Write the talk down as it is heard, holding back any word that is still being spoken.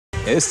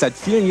Er ist seit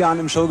vielen Jahren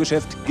im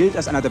Showgeschäft, gilt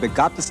als einer der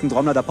begabtesten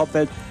Trommler der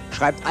Popwelt,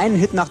 schreibt einen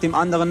Hit nach dem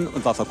anderen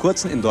und war vor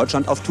kurzem in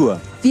Deutschland auf Tour.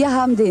 Wir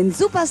haben den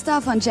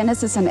Superstar von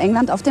Genesis in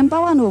England auf dem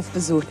Bauernhof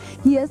besucht.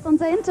 Hier ist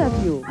unser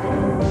Interview.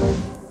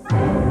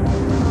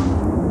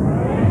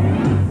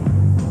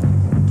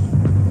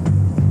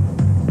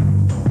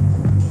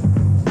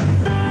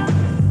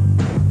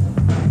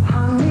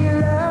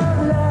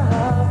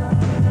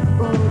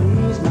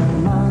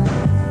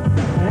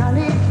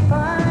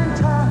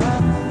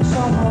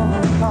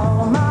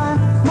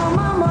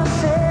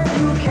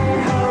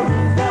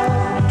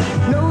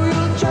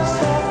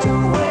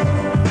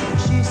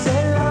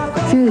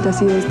 Das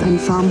hier ist ein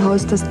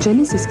Farmhaus, das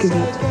Genesis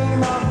gehört.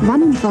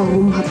 Wann und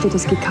warum habt ihr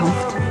das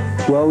gekauft?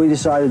 Well, we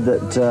decided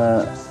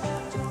that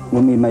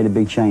when we made a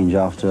big change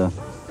after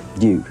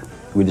Duke,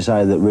 we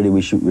decided that really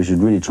we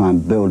should really try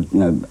and build. You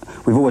know,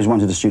 we've always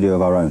wanted a studio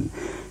of our own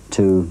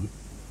to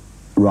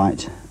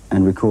write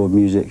and record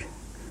music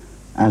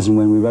as and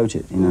when we wrote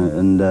it. You know,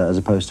 and as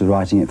opposed to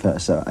writing it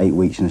for 8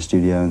 weeks in a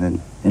studio and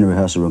then in a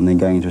rehearsal room, then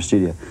going into a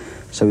studio.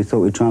 So we thought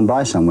we'd try and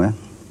buy somewhere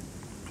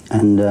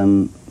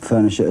and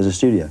furnish it as a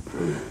studio.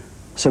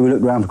 So we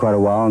looked around for quite a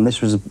while, and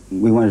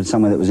we wanted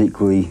somewhere that was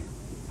equally,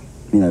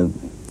 you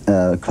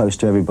know, close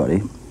to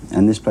everybody.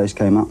 And this place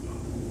came up,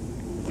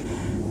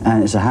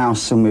 and it's a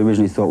house. And we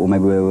originally thought, well,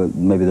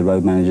 maybe the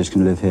road managers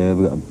can live here.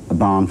 We've got a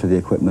barn for the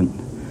equipment,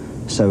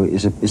 so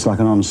it's like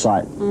an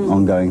on-site,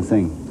 ongoing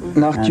thing.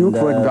 Nach Duke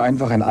wollten wir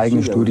einfach ein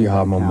eigenes Studio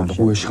haben, um in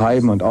Ruhe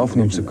schreiben und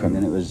aufnehmen zu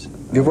können.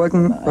 Wir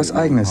wollten was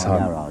Eigenes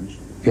haben.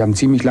 Wir haben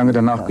ziemlich lange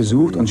danach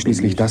gesucht und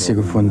schließlich das hier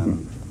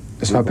gefunden.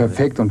 Es war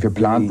perfekt und wir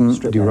planten,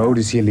 die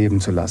Roadies hier leben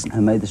zu lassen.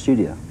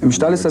 Im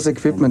Stall ist das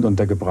Equipment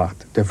untergebracht.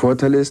 Der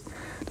Vorteil ist,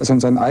 dass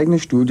uns ein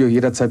eigenes Studio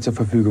jederzeit zur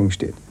Verfügung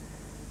steht.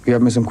 Wir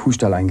haben es im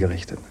Kuhstall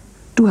eingerichtet.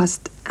 Du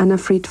hast Anna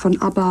Fried von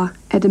ABBA,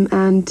 Adam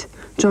Ant,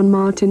 John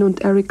Martin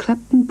und Eric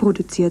Clapton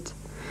produziert.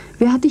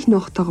 Wer hat dich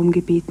noch darum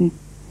gebeten?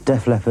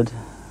 Def Leppard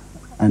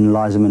and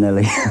Liza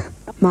Minnelli.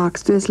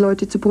 Magst du es,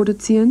 Leute zu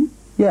produzieren?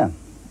 Yeah.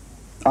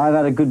 I've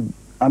had a good...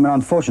 I mean,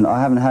 I'm fortunate.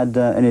 I haven't had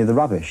any of the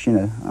rubbish, you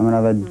know. I mean,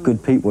 I've had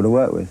good people to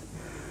work with.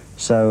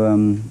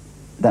 So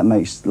that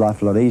makes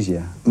life a lot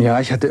easier. Ja,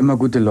 ich hatte immer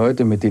gute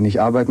Leute, mit denen ich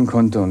arbeiten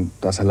konnte, und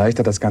das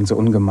erleichtert das Ganze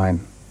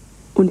ungemein.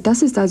 Und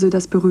das ist also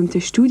das berühmte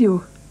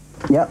Studio?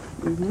 Yeah.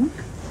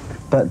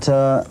 But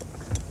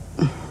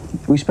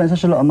we spent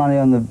such a lot of money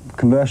on the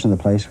conversion of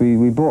the place.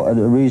 We bought a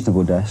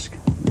reasonable desk,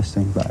 this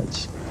thing, but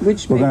it's...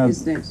 Which make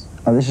is this?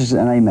 Oh, this is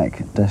an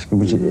AMEC desk,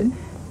 which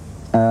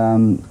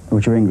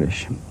are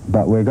English,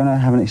 but we're going to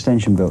have an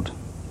extension built.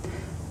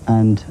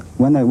 And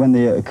when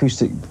the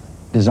acoustic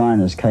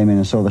designers came in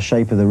and saw the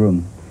shape of the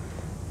room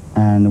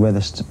and where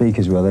the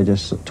speakers were, they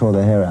just tore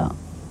their hair out.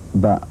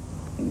 But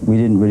we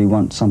didn't really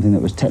want something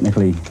that was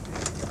technically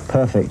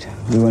perfect.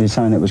 We wanted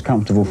something that was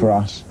comfortable for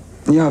us.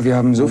 Ja, wir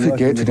haben so viel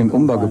Geld für den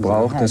Umbau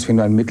gebraucht, dass wir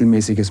nur ein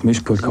mittelmäßiges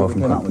Mischpult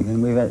kaufen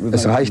konnten.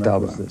 Es reichte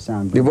aber.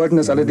 Wir wollten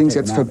das allerdings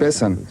jetzt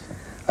verbessern.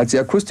 Als die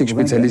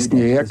Akustikspezialisten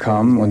hierher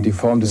kamen und die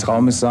Form des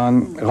Raumes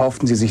sahen,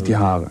 rauften sie sich die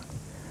Haare.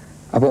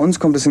 Aber uns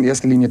kommt es in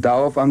erster Linie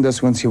darauf an,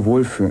 dass wir uns hier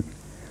wohlfühlen.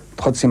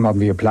 Trotzdem haben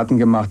wir hier Platten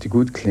gemacht, die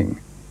gut klingen.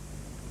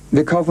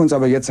 Wir kaufen uns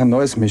aber jetzt ein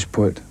neues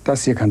Mischpult.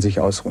 Das hier kann sich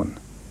ausruhen.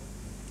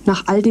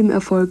 Nach all dem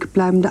Erfolg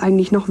bleiben da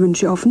eigentlich noch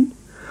Wünsche offen?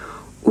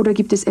 Oder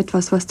gibt es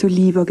etwas, was du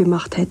lieber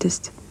gemacht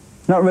hättest?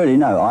 Not really,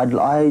 no. I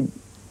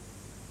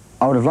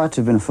would have liked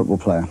to have been a football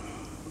player.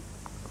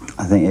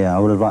 I think, yeah,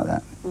 I would have liked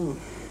that.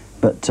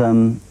 But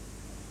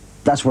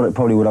that's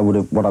probably what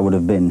I would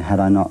have been had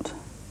I not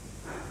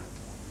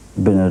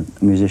been a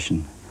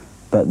musician.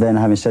 But then,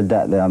 having said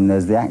that,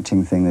 there's the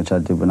acting thing that I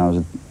did when I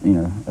was,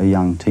 a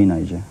young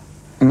teenager.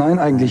 Nein,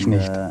 eigentlich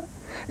nicht.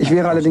 Ich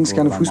wäre allerdings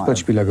gerne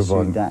Fußballspieler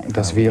geworden.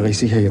 Das wäre ich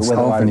sicher jetzt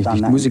auch, wenn ich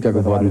nicht Musiker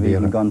geworden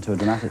wäre.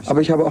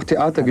 Aber ich habe auch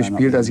Theater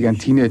gespielt, als ich ein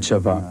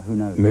Teenager war.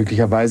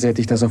 Möglicherweise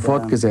hätte ich das auch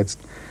fortgesetzt.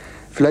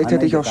 Vielleicht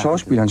hätte ich auch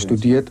Schauspielern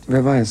studiert,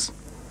 wer weiß.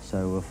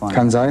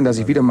 Kann sein, dass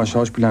ich wieder mal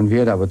Schauspielern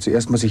werde, aber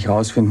zuerst muss ich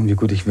herausfinden, wie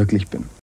gut ich wirklich bin.